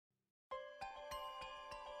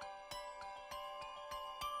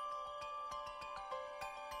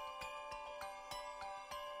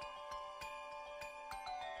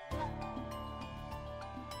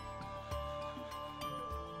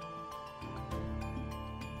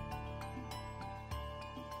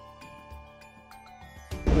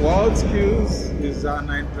World Skills is an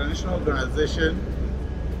international organization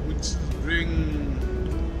which brings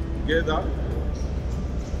together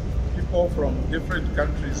people from different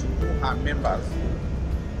countries who are members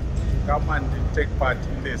to come and take part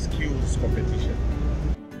in the skills competition.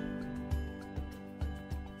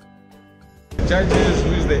 The judges,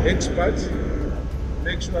 who is the expert,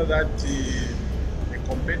 make sure that the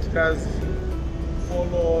competitors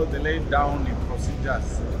follow the laid down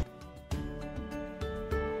procedures.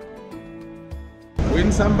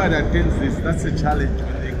 When somebody attends this, that's a challenge.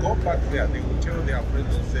 When they go back there, they will tell their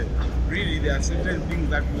friends to say, really, there are certain things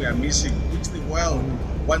that we are missing, which the world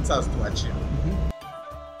wants us to achieve.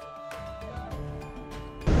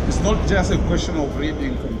 It's not just a question of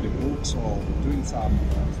reading from the books or doing some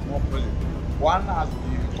small project. One has to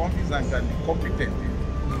be confident and competent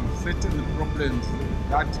in certain problems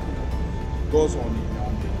that goes on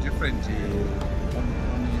different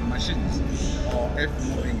on machines or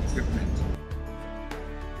earth-moving equipment.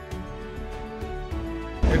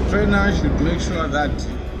 A trainer should make sure that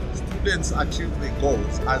students achieve the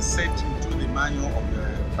goals as set into the manual of the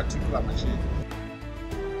particular machine.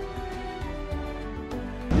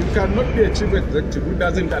 You cannot be a chief executive who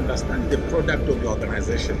doesn't understand the product of the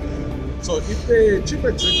organization. So if the chief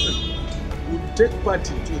executive would take part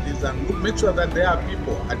into this and would make sure that there are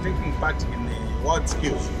people are taking part in the world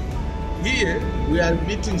skills. Here we are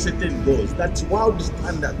meeting certain goals. That's world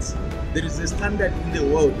standards. There is a standard in the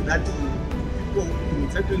world that people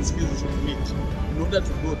in certain skills should meet in order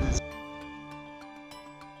to do this.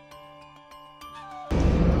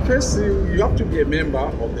 First, you have to be a member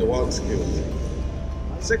of the world skills.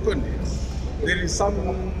 Secondly, there is some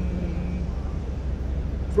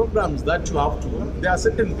programs that you have to, there are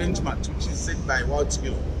certain benchmarks which is set by world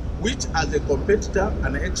skills, which as a competitor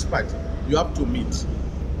and an expert, you have to meet.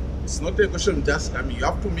 It's not a question of just coming, you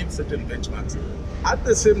have to meet certain benchmarks. At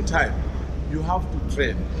the same time, you have to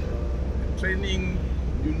train. Training,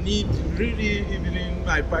 you need really, even in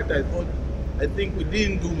my part, I think we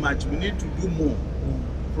didn't do much, we need to do more.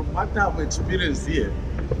 From what I've experienced here,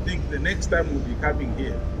 I think the next time we'll be coming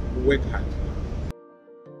here, we'll work hard.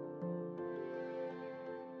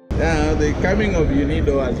 The coming of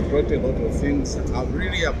UNIDO has brought a lot of things. I've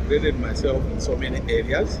really upgraded myself in so many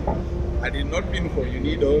areas. Had it not been for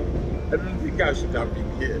UNIDO, I don't think I should have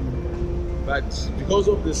been here. But because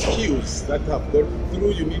of the skills that I've got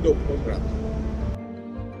through UNIDO program,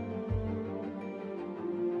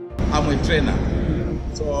 I'm a trainer.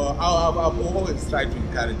 So I've always tried to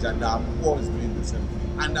encourage, and I'm always doing the same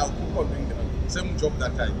thing. And I'll keep on doing the same job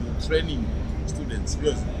that I do, training students.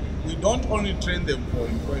 Because we don't only train them for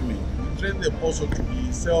employment, we train them also to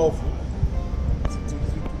be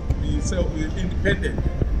independent,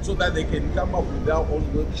 so that they can come up with their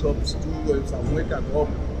own workshops, do some work at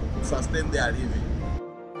home to sustain their living.